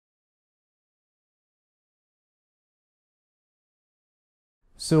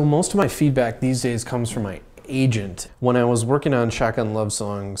So most of my feedback these days comes from my agent. When I was working on Shotgun Love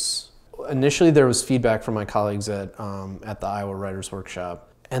Songs, initially there was feedback from my colleagues at the Iowa Writers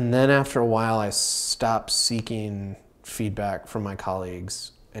Workshop. And then after a while, I stopped seeking feedback from my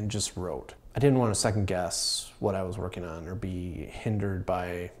colleagues and just wrote. I didn't want to second guess what I was working on or be hindered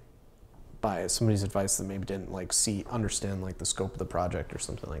by somebody's advice that maybe didn't understand the scope of the project or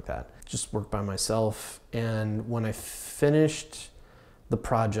something like that. Just worked by myself. And when I finished the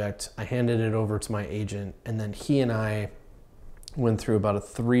project, I handed it over to my agent, and then he and I went through about a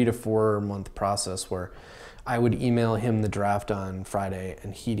 3 to 4 month process where I would email him the draft on Friday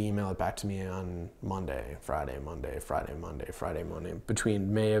and he'd email it back to me on Monday, Friday, Monday, Friday, Monday, Friday, Monday,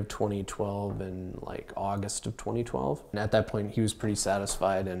 between May of 2012 and August of 2012. And at that point, he was pretty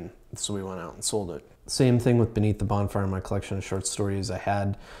satisfied, and so we went out and sold it. Same thing with Beneath the Bonfire, my collection of short stories. I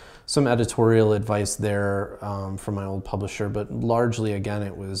had some editorial advice there from my old publisher, but largely, again,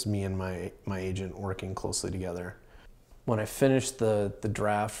 it was me and my agent working closely together. When I finished the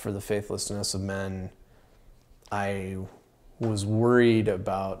draft for The Faithlessness of Men, I was worried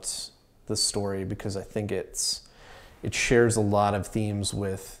about the story because I think it shares a lot of themes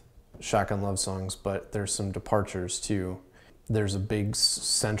with Shotgun Love Songs, but there's some departures too. There's a big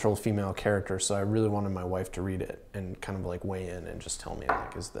central female character, so I really wanted my wife to read it and kind of weigh in and just tell me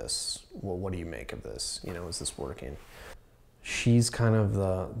what do you make of this? Is this working? She's kind of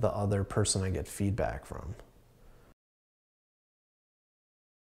the other person I get feedback from.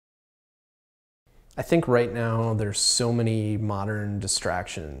 I think right now there's so many modern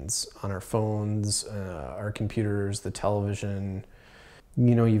distractions on our phones, our computers, the television.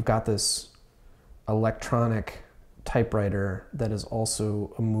 You've got this electronic typewriter that is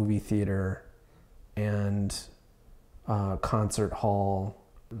also a movie theater and a concert hall,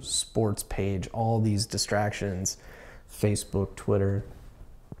 sports page, all these distractions, Facebook, Twitter.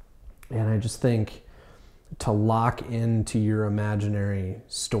 And I just think to lock into your imaginary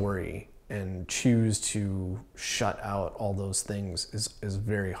story and choose to shut out all those things is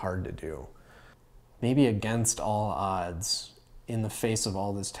very hard to do. Maybe against all odds, in the face of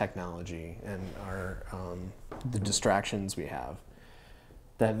all this technology and the distractions we have,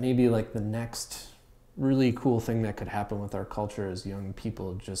 that maybe the next really cool thing that could happen with our culture is young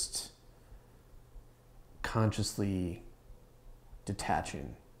people just consciously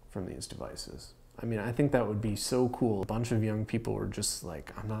detaching from these devices. I mean, I think that would be so cool. A bunch of young people were just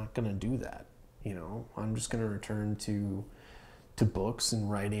I'm not gonna do that. I'm just gonna return to books and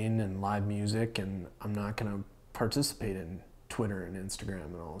writing and live music, and I'm not gonna participate in Twitter and Instagram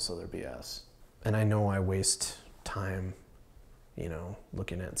and all this other BS. And I know I waste time,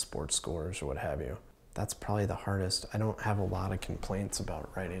 looking at sports scores or what have you. That's probably the hardest. I don't have a lot of complaints about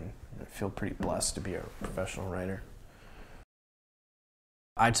writing. I feel pretty blessed to be a professional writer.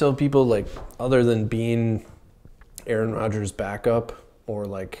 I tell people, other than being Aaron Rodgers' backup or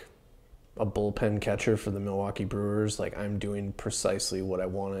a bullpen catcher for the Milwaukee Brewers, I'm doing precisely what I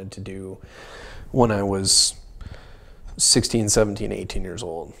wanted to do when I was 16, 17, 18 years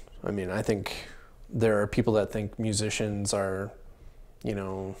old. I mean, I think there are people that think musicians are,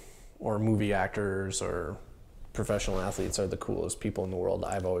 or movie actors or professional athletes are the coolest people in the world.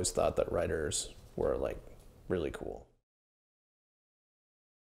 I've always thought that writers were really cool.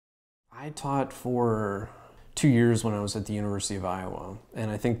 I taught for 2 years when I was at the University of Iowa,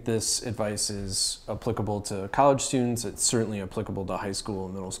 and I think this advice is applicable to college students. It's certainly applicable to high school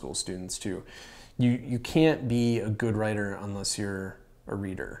and middle school students too. You can't be a good writer unless you're a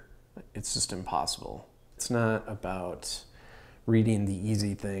reader. It's just impossible. It's not about reading the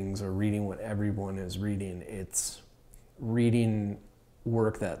easy things or reading what everyone is reading. It's reading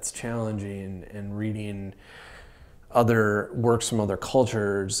work that's challenging and reading other works from other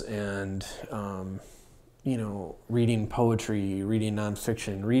cultures and, reading poetry, reading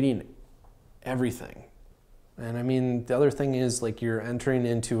nonfiction, reading everything. And I mean, the other thing is you're entering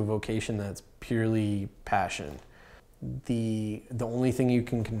into a vocation that's purely passion. The only thing you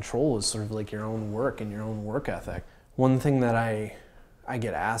can control is sort of your own work and your own work ethic. One thing that I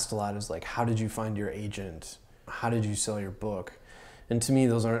get asked a lot is how did you find your agent? How did you sell your book? And to me,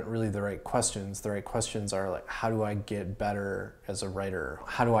 those aren't really the right questions. The right questions are how do I get better as a writer?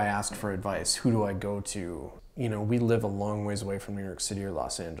 How do I ask for advice? Who do I go to? We live a long ways away from New York City or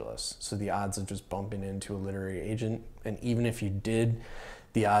Los Angeles. So the odds of just bumping into a literary agent, and even if you did,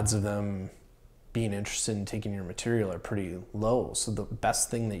 the odds of them being interested in taking your material are pretty low. So the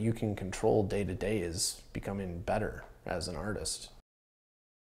best thing that you can control day to day is becoming better as an artist.